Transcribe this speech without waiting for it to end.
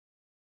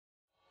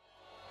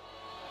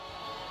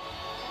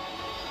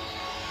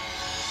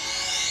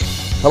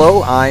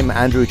Hello, I'm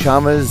Andrew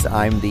Chalmers.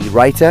 I'm the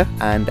writer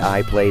and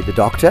I play the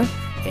Doctor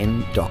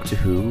in Doctor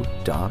Who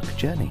Dark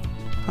Journey.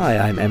 Hi,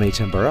 I'm M.A.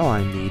 Tamburo.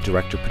 I'm the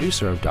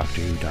director-producer of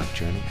Doctor Who Dark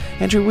Journey.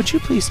 Andrew, would you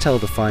please tell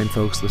the fine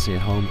folks listening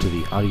at home to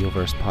the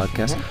Audioverse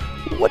podcast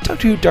what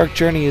Doctor Who Dark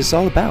Journey is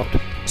all about?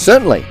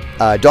 Certainly.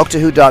 Doctor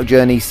Who Dark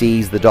Journey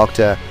sees the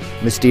Doctor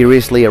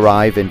mysteriously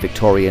arrive in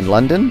Victorian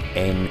London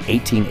in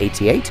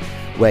 1888,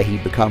 where he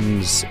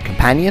becomes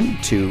companion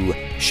to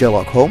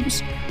Sherlock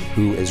Holmes,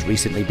 who has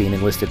recently been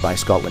enlisted by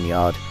Scotland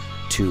Yard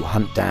to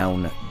hunt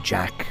down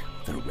Jack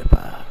the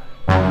Ripper.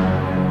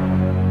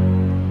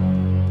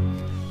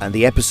 And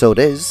the episode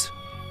is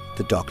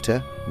The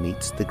Doctor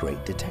Meets the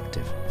Great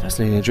Detective.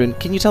 Fascinating, Andrew. And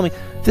can you tell me,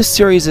 this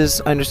series is,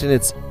 I understand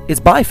it's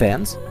by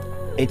fans?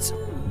 It's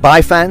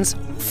by fans,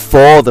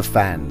 for the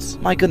fans.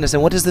 My goodness,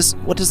 and what does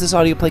this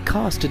audio play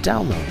cost to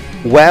download?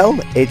 Well,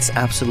 it's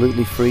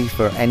absolutely free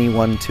for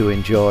anyone to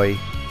enjoy,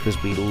 because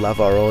we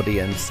love our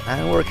audience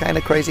and we're kind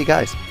of crazy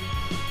guys.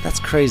 That's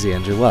crazy,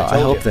 Andrew. Well, I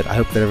hope that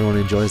everyone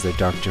enjoys their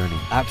Dark Journey.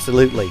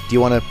 Absolutely. Do you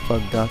want to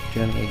plug Dark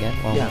Journey again?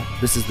 Yeah.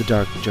 This is the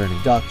Dark Journey.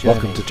 Dark Journey.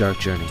 Welcome to Dark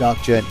Journey.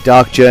 Dark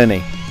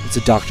Journey. It's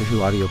a Doctor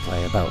Who audio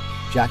play about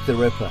Jack the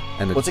Ripper.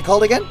 And what's it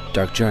called again?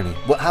 Dark Journey.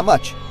 How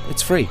much?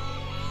 It's free.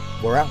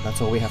 We're out.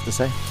 That's all we have to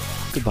say.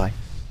 Goodbye.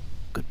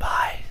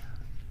 Goodbye,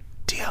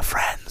 dear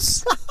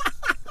friends.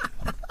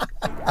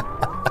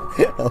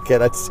 Okay,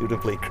 that's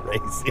suitably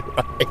crazy,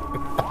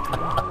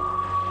 right?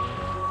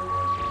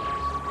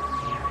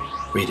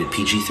 Rated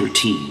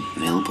PG-13,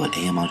 available at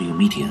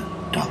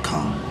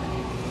amaudiomedia.com.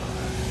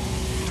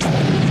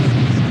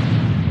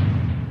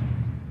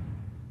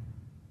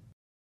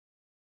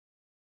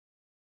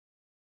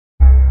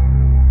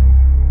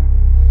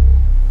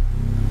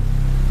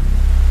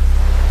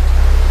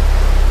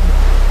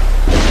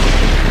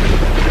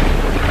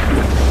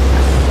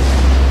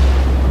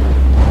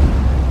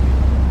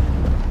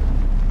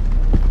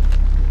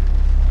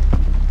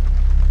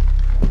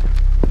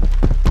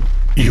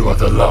 You are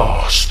the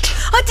last.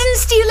 I didn't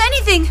steal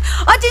anything.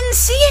 I didn't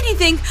see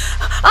anything.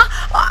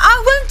 I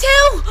won't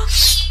tell.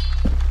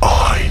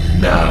 I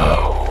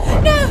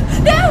know.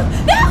 No.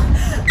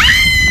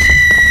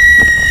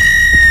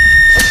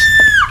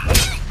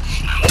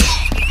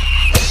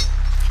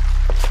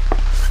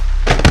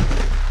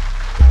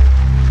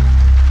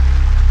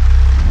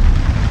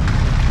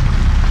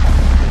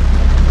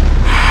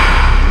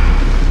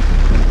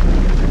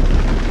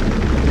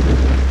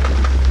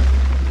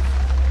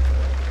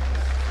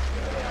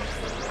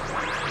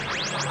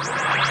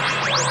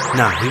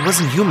 Nah, he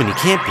wasn't human, he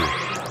can't be.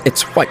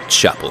 It's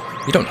Whitechapel.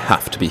 You don't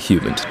have to be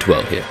human to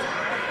dwell here.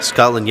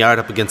 Scotland Yard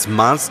up against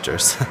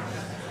monsters.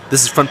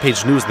 This is front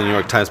page news in the New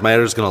York Times. My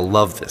editor's gonna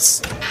love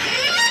this.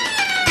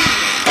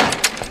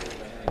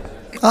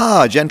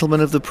 Gentlemen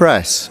of the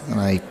press.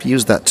 I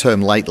use that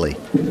term lightly.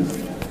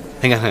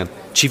 Hang on.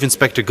 Chief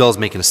Inspector Gull's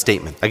making a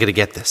statement. I gotta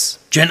get this.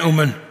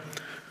 Gentlemen,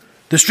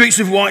 the streets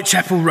of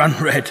Whitechapel run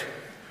red.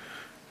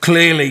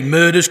 Clearly,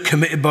 murders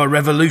committed by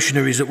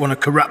revolutionaries that want to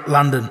corrupt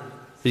London.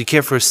 Do you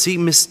care for a seat,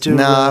 Mr.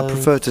 Nah, I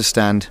prefer to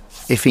stand,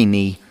 if he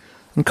knee,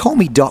 and call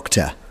me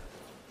Doctor.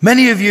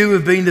 Many of you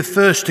have been the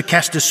first to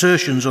cast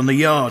assertions on the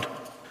Yard.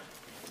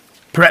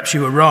 Perhaps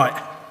you were right.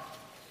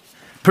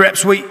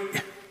 Perhaps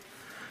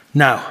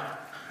No,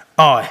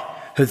 I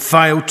have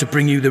failed to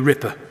bring you the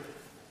Ripper.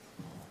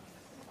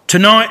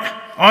 Tonight,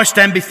 I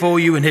stand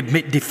before you and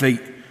admit defeat.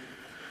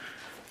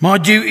 My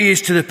duty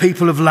is to the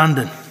people of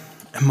London,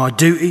 and my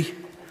duty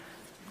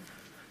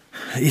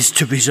is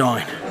to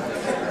resign.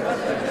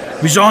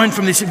 Resign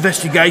from this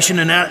investigation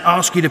and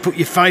ask you to put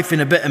your faith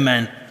in a better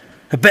man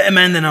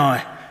than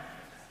I,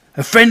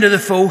 a friend of the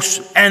force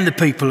and the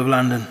people of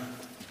London.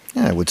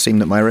 Yeah, it would seem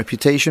that my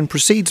reputation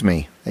precedes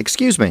me.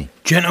 Excuse me.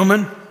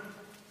 Gentlemen,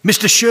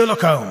 Mr.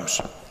 Sherlock Holmes.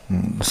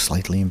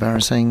 Slightly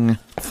embarrassing.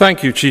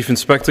 Thank you, Chief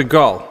Inspector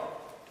Gull.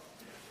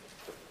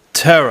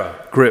 Terror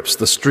grips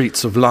the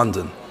streets of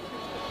London.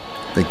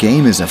 The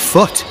game is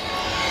afoot.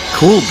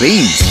 Cool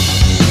beans.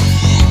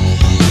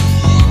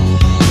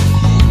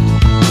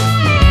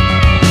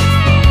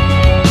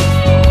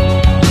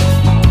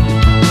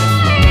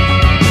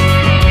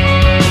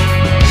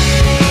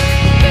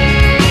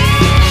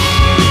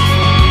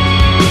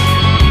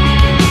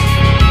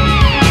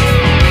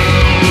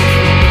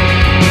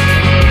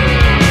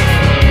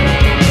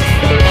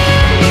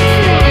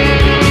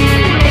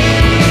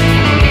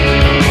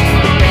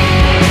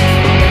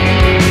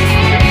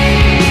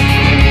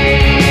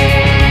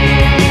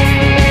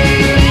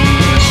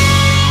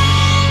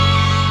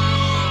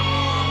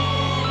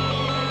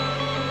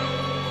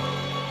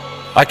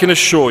 I can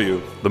assure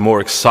you, the more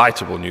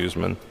excitable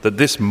newsman, that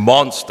this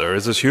monster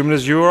is as human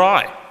as you or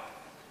I.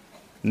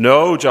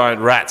 No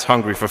giant rats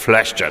hungry for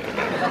flesh,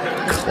 gentlemen.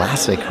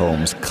 Classic,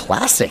 Holmes,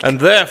 classic. And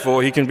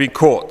therefore he can be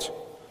caught.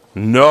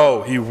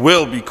 No, he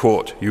will be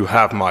caught. You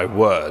have my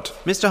word.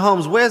 Mr.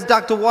 Holmes, where's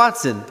Dr.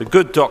 Watson? The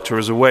good doctor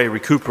is away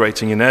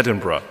recuperating in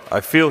Edinburgh.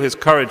 I feel his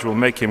courage will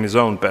make him his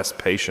own best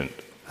patient.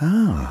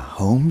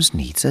 Holmes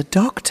needs a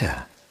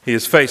doctor. He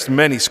has faced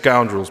many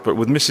scoundrels, but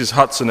with Mrs.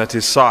 Hudson at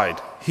his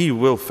side, he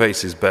will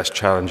face his best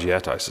challenge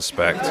yet, I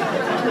suspect.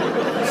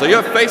 So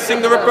you're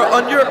facing the Ripper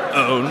on your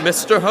own,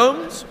 Mr.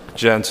 Holmes?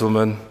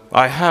 Gentlemen,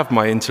 I have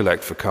my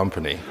intellect for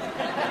company.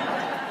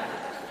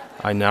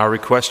 I now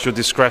request your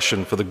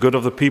discretion for the good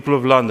of the people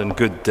of London.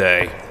 Good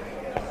day.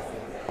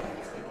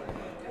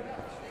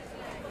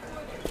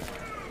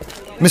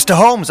 Mr.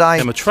 Holmes, I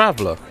am a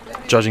traveller,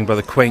 judging by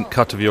the quaint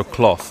cut of your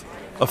cloth.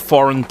 A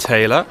foreign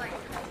tailor?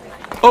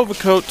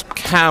 Overcoat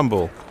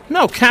Campbell.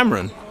 No,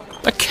 Cameron.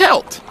 A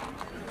Celt.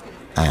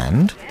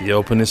 And? The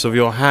openness of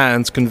your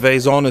hands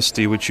conveys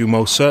honesty, which you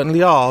most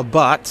certainly are,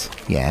 but...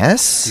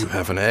 Yes? You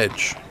have an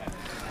edge.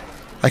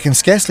 I can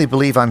scarcely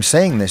believe I'm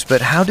saying this,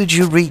 but how did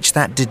you reach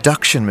that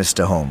deduction,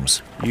 Mr.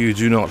 Holmes? You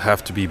do not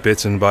have to be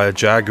bitten by a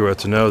jaguar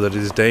to know that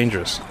it is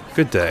dangerous.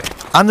 Good day.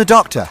 I'm the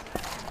doctor.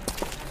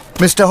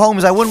 Mr.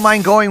 Holmes, I wouldn't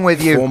mind going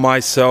with you. For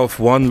myself,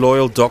 one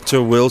loyal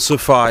doctor will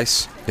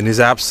suffice. In his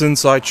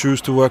absence, I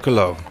choose to work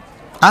alone.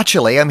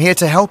 Actually, I'm here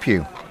to help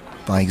you.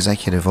 By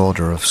executive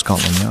order of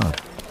Scotland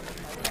Yard.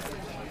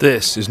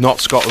 This is not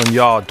Scotland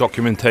Yard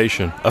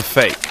documentation. A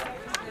fake.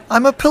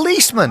 I'm a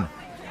policeman.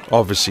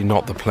 Obviously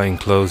not the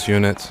plainclothes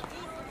unit.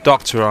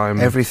 Doctor, I'm...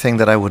 Everything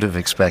that I would have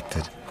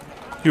expected.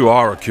 You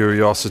are a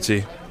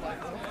curiosity.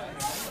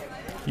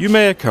 You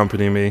may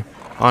accompany me.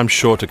 I'm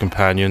short a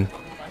companion.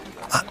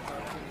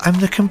 I'm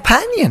the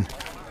companion.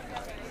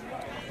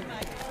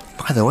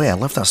 By the way, I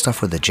love that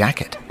stuff with the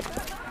jacket.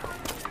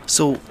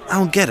 So, I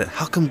don't get it.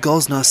 How come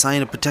Gull's not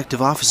assigning a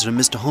protective officer to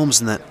Mr. Holmes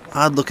and that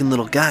odd-looking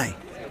little guy?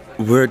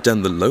 Word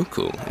down the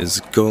local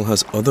is Gull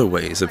has other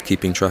ways of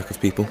keeping track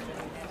of people.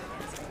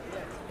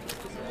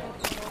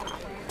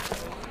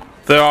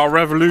 There are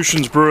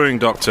revolutions brewing,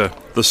 Doctor.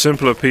 The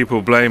simpler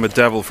people blame a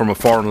devil from a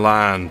foreign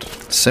land.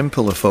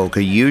 Simpler folk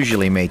are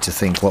usually made to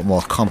think what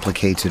more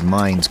complicated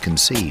minds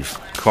conceive.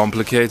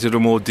 Complicated or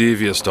more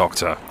devious,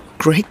 Doctor?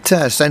 Great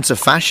sense of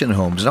fashion,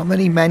 Holmes. Not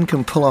many men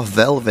can pull off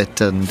velvet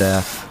and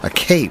a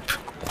cape.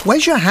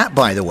 Where's your hat,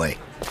 by the way?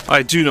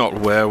 I do not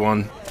wear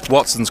one.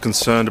 Watson's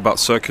concerned about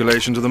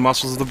circulation to the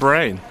muscles of the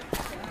brain.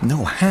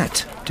 No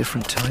hat.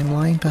 Different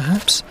timeline,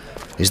 perhaps?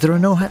 Is there a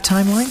no-hat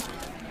timeline?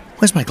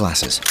 Where's my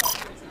glasses?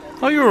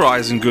 Are your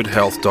eyes in good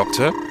health,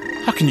 Doctor?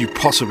 How can you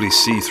possibly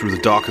see through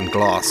the darkened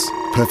glass?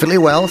 Perfectly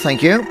well,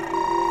 thank you.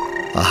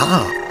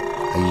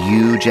 Aha! A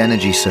huge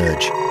energy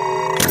surge.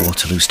 At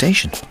Waterloo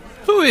Station.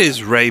 Who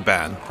is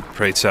Ray-Ban,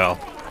 pray tell?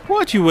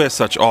 Why do you wear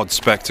such odd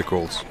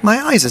spectacles?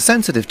 My eyes are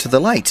sensitive to the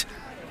light,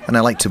 and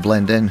I like to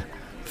blend in,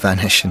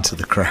 vanish into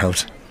the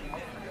crowd.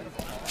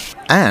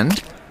 And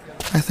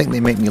I think they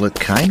make me look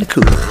kinda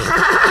cool.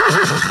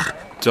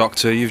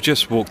 Doctor, you've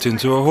just walked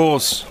into a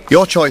horse.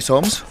 Your choice,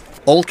 Holmes.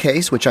 Old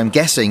case, which I'm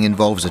guessing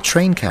involves a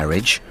train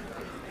carriage,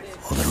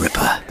 or the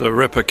Ripper. The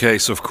Ripper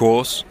case, of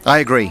course. I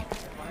agree.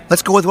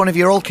 Let's go with one of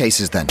your old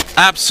cases, then.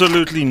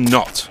 Absolutely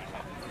not.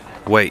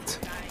 Wait.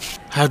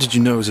 How did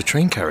you know it was a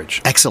train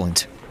carriage?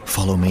 Excellent.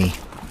 Follow me.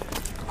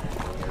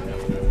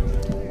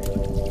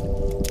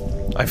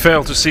 I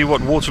fail to see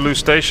what Waterloo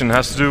Station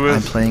has to do with...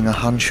 I'm playing a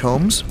hunch,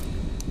 Holmes.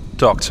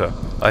 Doctor,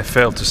 I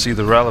fail to see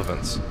the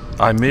relevance.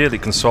 I merely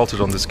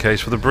consulted on this case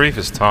for the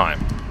briefest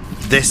time.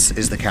 This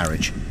is the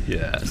carriage.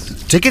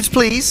 Yes. Tickets,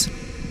 please.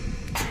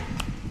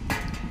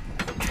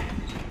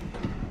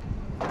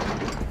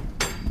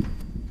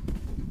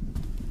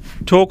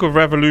 Talk of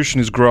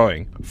revolution is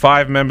growing.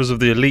 5 members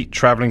of the elite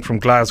travelling from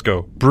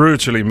Glasgow,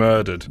 brutally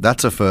murdered.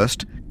 That's a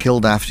first.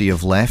 Killed after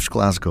you've left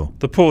Glasgow.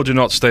 The poor do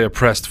not stay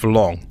oppressed for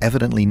long.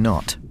 Evidently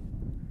not.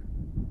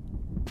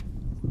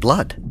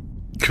 Blood.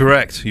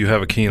 Correct, you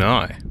have a keen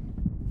eye.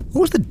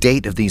 What was the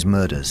date of these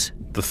murders?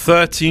 The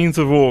 13th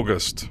of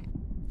August.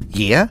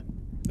 Year?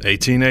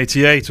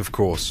 1888, of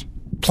course.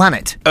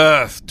 Planet?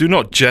 Earth. Do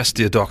not jest,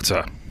 dear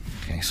Doctor.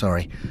 Okay,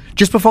 sorry.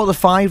 Just before the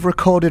 5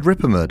 recorded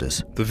Ripper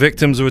murders. The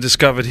victims were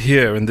discovered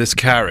here in this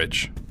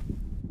carriage.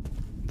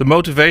 The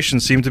motivation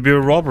seemed to be a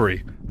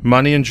robbery.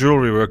 Money and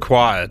jewellery were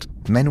acquired.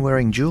 Men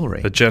wearing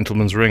jewellery? A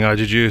gentleman's ring I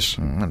deduce.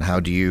 And how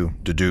do you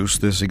deduce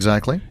this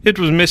exactly? It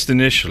was missed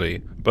initially,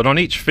 but on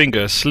each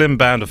finger a slim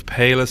band of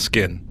paler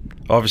skin,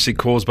 obviously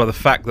caused by the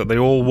fact that they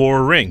all wore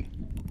a ring.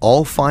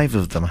 All 5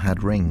 of them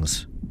had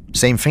rings.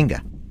 Same finger?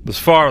 As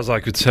far as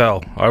I could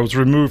tell, I was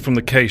removed from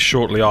the case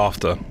shortly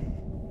after.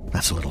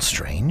 That's a little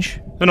strange.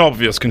 An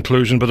obvious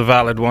conclusion, but a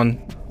valid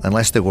one.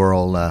 Unless they were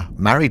all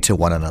married to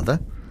one another.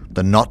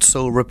 The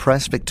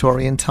not-so-repressed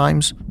Victorian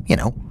times, you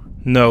know.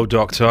 No,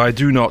 Doctor, I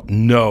do not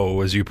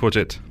know, as you put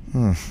it.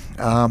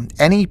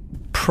 Any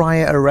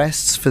prior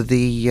arrests for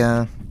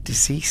the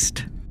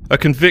deceased? A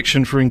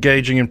conviction for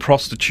engaging in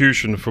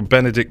prostitution for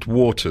Benedict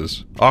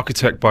Waters,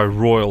 architect by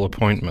royal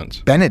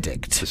appointment.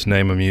 Benedict? This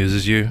name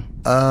amuses you?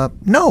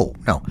 No.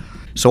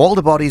 So all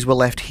the bodies were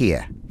left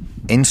here,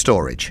 in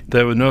storage.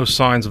 There were no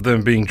signs of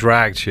them being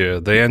dragged here.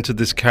 They entered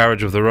this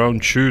carriage of their own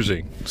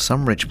choosing.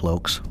 Some rich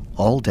blokes,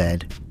 all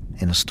dead,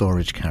 in a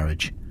storage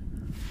carriage.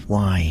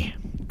 Why?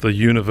 The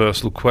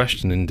universal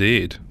question,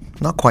 indeed.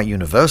 Not quite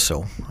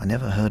universal. I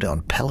never heard it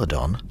on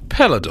Peladon.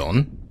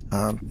 Peladon?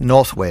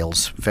 North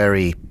Wales.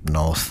 Very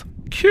north.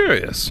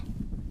 Curious.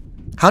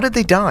 How did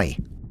they die?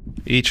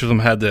 Each of them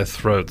had their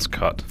throats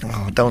cut.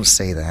 Oh, don't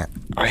say that.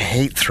 I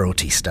hate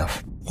throaty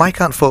stuff. Why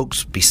can't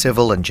folks be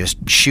civil and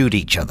just shoot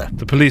each other?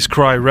 The police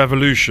cry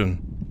revolution.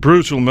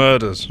 Brutal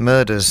murders.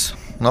 Murders.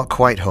 Not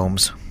quite,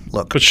 Holmes.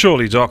 Look, But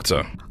surely,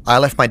 Doctor. I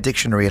left my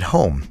dictionary at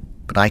home,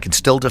 but I can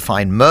still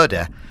define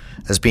murder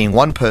as being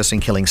one person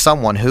killing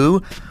someone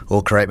who,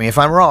 or correct me if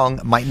I'm wrong,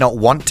 might not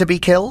want to be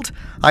killed.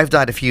 I've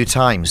died a few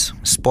times.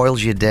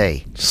 Spoils your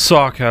day.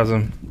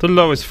 Sarcasm. The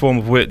lowest form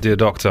of wit, dear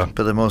Doctor.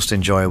 But the most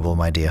enjoyable,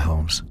 my dear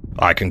Holmes.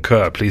 I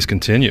concur. Please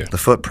continue. The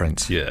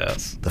footprints.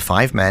 Yes. The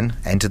 5 men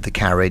entered the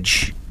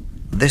carriage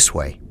this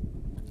way.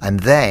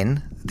 And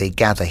then they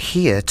gather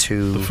here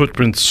to... The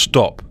footprints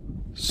stop.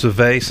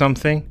 Survey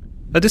something?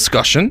 A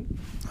discussion?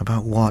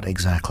 About what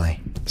exactly?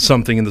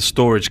 Something in the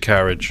storage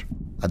carriage.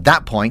 At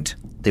that point,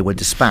 they were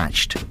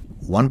dispatched,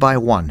 one by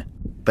one,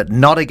 but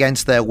not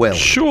against their will.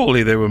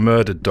 Surely they were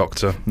murdered,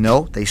 Doctor.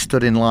 No, they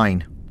stood in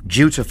line.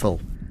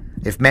 Dutiful.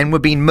 If men were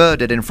being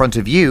murdered in front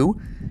of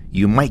you,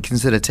 you might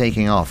consider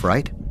taking off,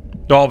 right?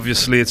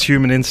 Obviously, it's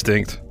human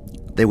instinct.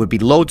 There would be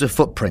loads of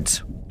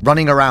footprints,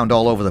 running around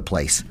all over the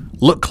place.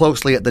 Look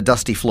closely at the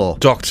dusty floor.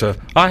 Doctor,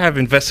 I have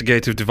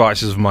investigative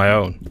devices of my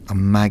own. A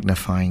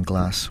magnifying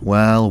glass.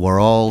 Well, we're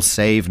all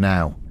saved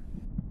now.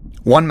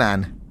 One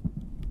man,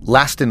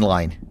 last in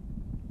line.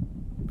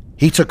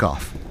 He took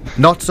off,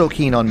 not so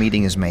keen on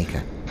meeting his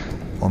maker.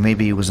 Or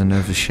maybe he was a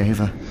nervous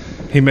shaver.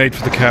 He made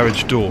for the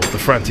carriage door, the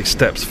frantic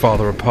steps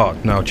farther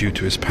apart, now due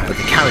to his But panic.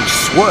 the carriage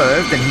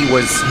swerved and he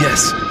was...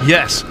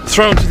 Yes,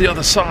 thrown to the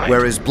other side.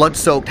 Where his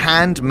blood-soaked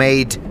hand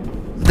made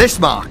this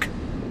mark.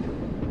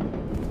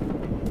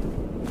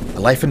 A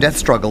life and death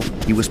struggle.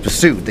 He was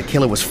pursued. The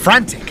killer was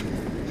frantic.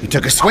 He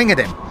took a swing at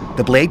him.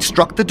 The blade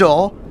struck the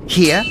door.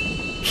 Here,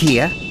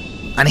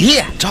 and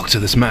here. Doctor,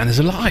 this man is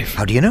alive.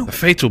 How do you know? A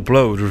fatal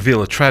blow would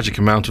reveal a tragic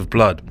amount of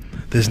blood.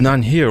 There's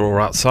none here or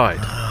outside.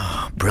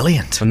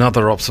 Brilliant.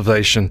 Another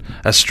observation,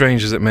 as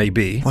strange as it may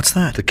be. What's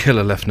that? The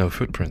killer left no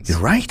footprints. You're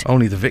right.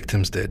 Only the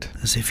victims did.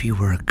 As if you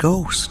were a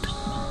ghost.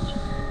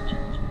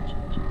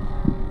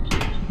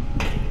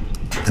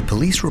 The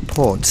police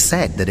report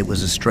said that it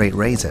was a straight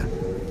razor.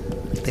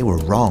 They were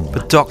wrong.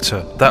 But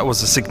Doctor, that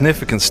was a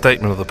significant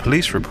statement of the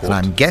police report. And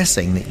I'm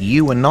guessing that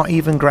you were not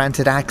even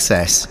granted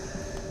access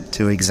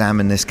to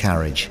examine this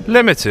carriage.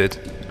 Limited.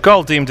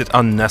 Gull deemed it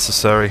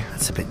unnecessary.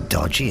 That's a bit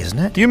dodgy, isn't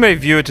it? You may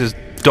view it as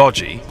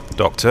dodgy,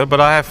 Doctor,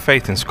 but I have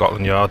faith in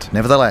Scotland Yard.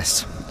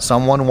 Nevertheless,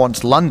 someone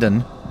wants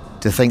London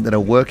to think that a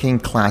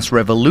working-class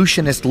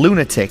revolutionist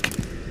lunatic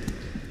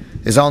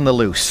is on the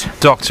loose.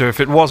 Doctor,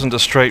 if it wasn't a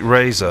straight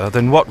razor,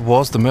 then what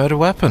was the murder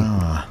weapon?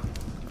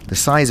 The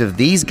size of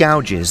these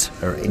gouges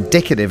are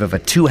indicative of a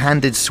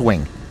two-handed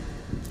swing.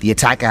 The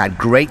attacker had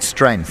great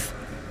strength,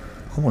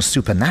 almost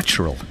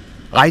supernatural.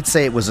 I'd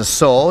say it was a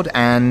sword,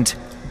 and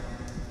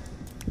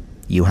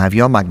you have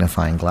your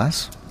magnifying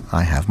glass.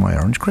 I have my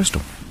orange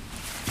crystal.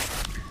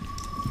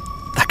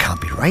 That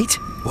can't be right.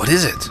 What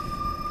is it?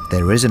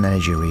 There is an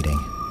energy reading.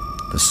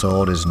 The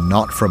sword is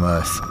not from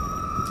Earth.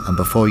 And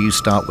before you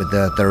start with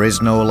there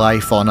is no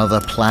life on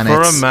other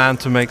planets... For a man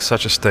to make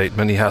such a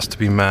statement, he has to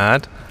be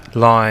mad,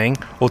 lying,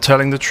 or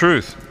telling the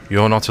truth.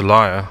 You're not a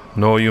liar,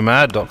 nor are you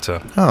mad,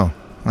 Doctor. Oh,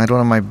 I had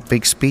one of my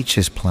big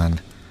speeches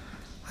planned.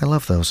 I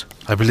love those.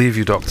 I believe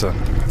you, Doctor.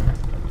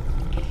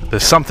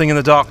 There's something in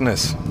the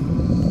darkness.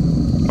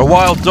 A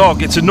wild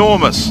dog, it's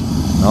enormous.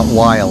 Not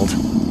wild.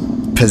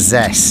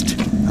 Possessed.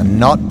 And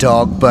not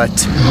dog, but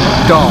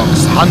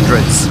dogs,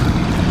 hundreds,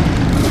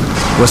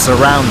 were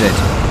surrounded.